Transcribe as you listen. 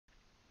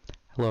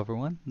Hello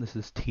everyone, this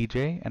is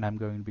TJ and I'm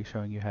going to be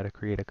showing you how to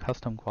create a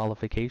custom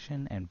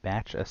qualification and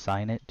batch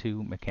assign it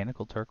to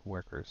Mechanical Turk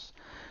workers.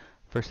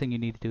 First thing you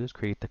need to do is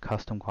create the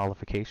custom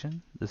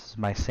qualification. This is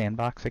my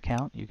sandbox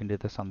account. You can do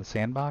this on the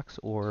sandbox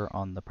or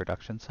on the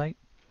production site.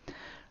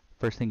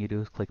 First thing you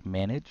do is click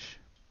manage,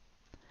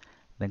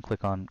 then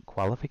click on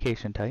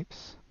qualification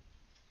types.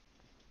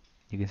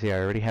 You can see I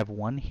already have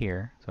one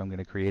here, so I'm going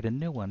to create a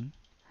new one.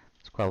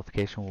 This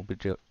qualification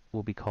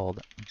will be called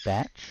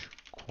batch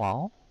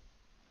qual.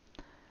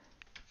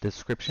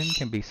 Description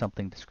can be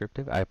something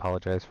descriptive. I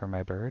apologize for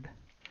my bird.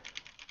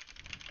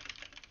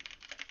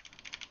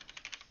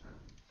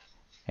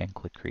 And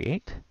click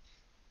create.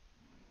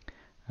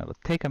 Now, it'll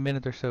take a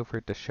minute or so for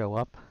it to show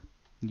up.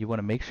 You want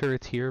to make sure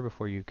it's here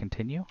before you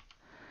continue.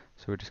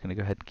 So we're just going to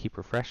go ahead and keep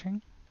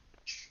refreshing.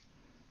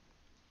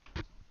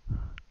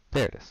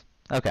 There it is.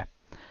 Okay.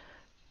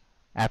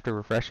 After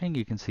refreshing,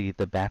 you can see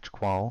the batch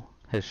qual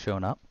has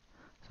shown up.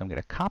 So I'm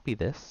going to copy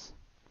this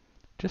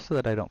just so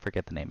that I don't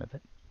forget the name of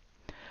it.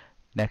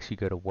 Next, you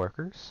go to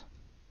workers.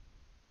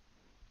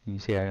 And you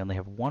see I only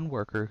have one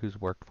worker who's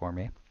worked for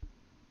me.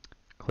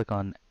 Click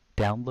on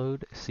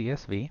download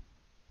CSV.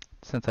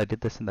 Since I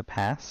did this in the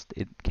past,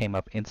 it came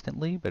up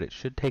instantly, but it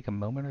should take a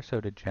moment or so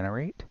to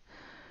generate.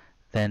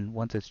 Then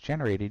once it's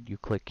generated, you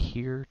click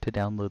here to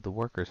download the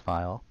workers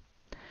file.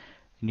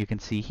 And you can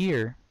see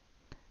here,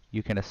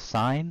 you can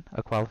assign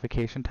a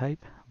qualification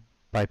type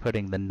by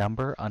putting the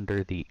number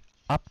under the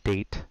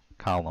update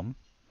column.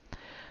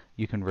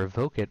 You can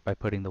revoke it by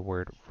putting the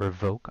word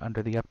revoke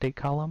under the update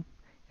column.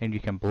 And you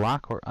can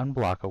block or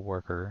unblock a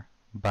worker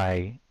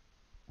by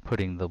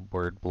putting the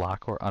word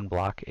block or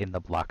unblock in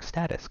the block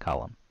status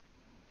column.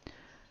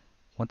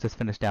 Once it's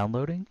finished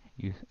downloading,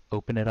 you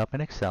open it up in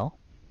Excel.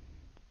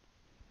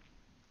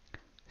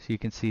 So you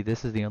can see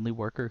this is the only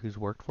worker who's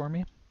worked for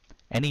me.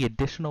 Any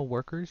additional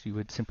workers, you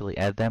would simply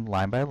add them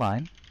line by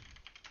line.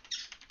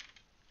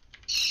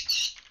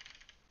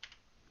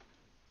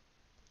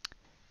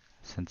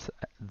 Since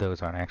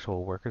those aren't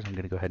actual workers, I'm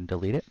going to go ahead and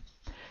delete it.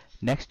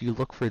 Next, you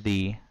look for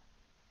the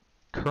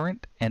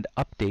current and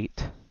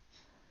update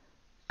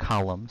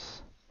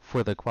columns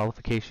for the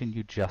qualification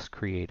you just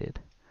created.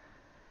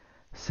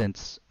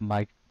 Since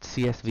my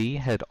CSV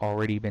had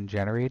already been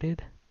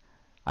generated,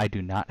 I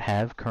do not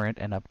have current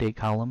and update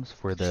columns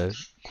for the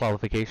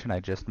qualification I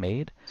just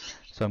made,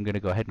 so I'm going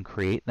to go ahead and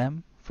create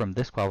them from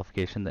this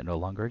qualification that no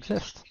longer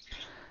exists.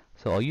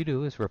 So all you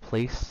do is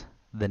replace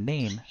the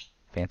name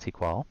fancy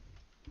qual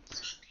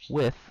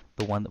with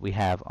the one that we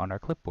have on our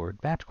clipboard,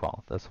 batch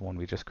qual. That's the one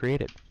we just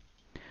created.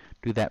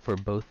 Do that for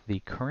both the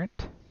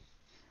current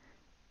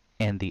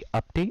and the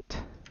update.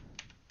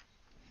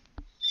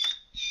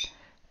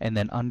 And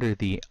then under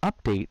the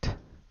update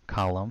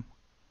column,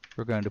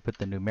 we're going to put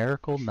the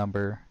numerical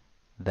number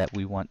that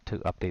we want to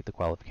update the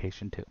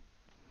qualification to.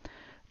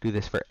 Do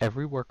this for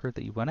every worker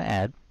that you want to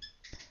add,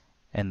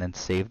 and then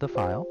save the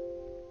file.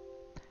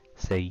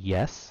 Say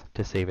yes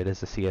to save it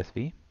as a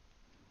CSV,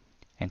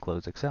 and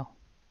close Excel.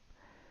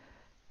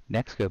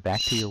 Next, go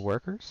back to your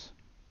workers,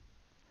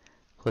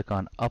 click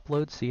on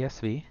Upload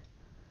CSV,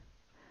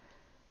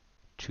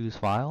 choose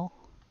File,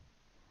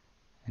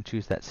 and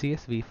choose that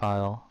CSV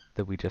file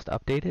that we just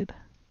updated,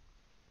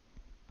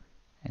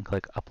 and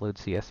click Upload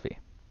CSV.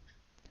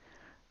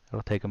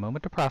 It'll take a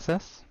moment to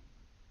process.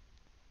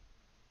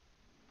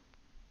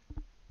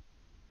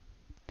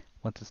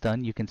 Once it's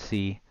done, you can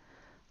see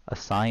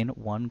assign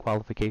one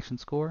qualification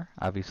score.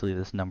 Obviously,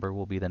 this number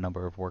will be the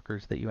number of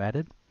workers that you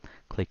added.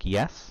 Click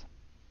yes.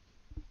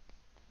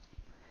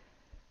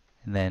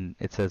 And then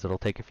it says it'll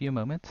take a few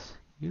moments.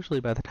 Usually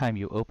by the time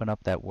you open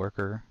up that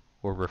worker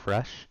or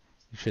refresh,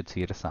 you should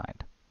see it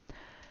assigned.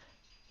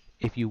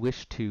 If you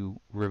wish to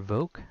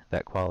revoke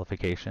that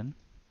qualification,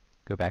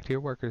 go back to your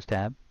Workers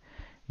tab.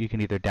 You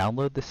can either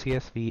download the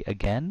CSV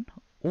again,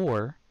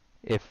 or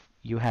if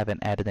you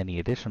haven't added any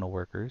additional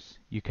workers,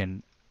 you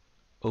can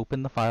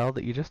open the file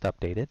that you just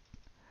updated,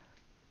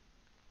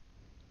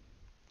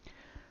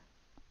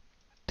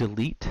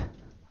 delete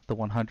the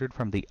 100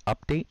 from the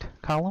update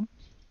column,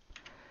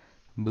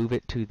 move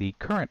it to the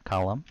current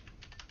column,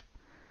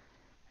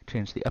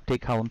 change the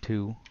update column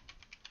to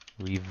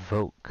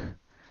revoke,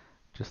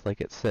 just like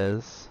it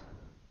says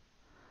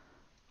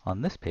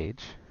on this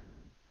page.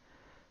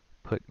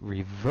 Put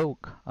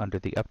revoke under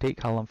the update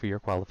column for your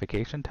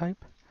qualification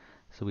type.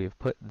 So we have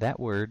put that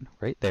word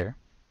right there.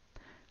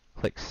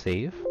 Click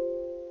Save,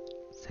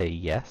 say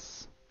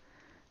yes,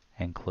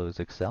 and close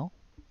Excel.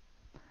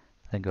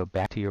 Then go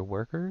back to your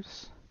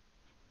workers,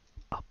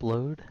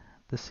 upload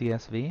the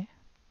CSV,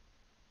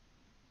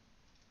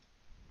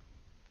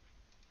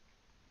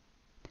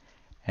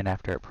 and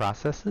after it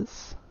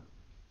processes,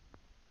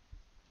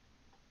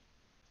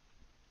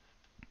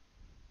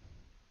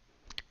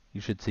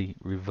 you should see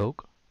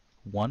revoke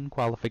one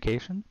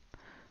qualification.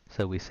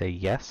 So we say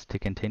yes to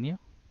continue.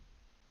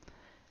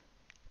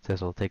 It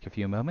says it'll take a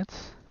few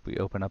moments. If we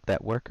open up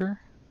that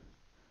worker,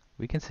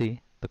 we can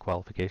see the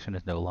qualification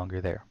is no longer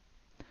there.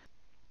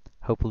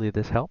 Hopefully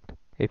this helped.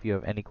 If you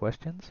have any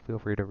questions, feel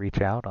free to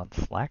reach out on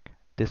Slack,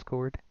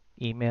 Discord,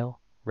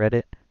 email,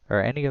 Reddit,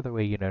 or any other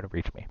way you know to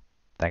reach me.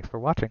 Thanks for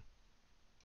watching.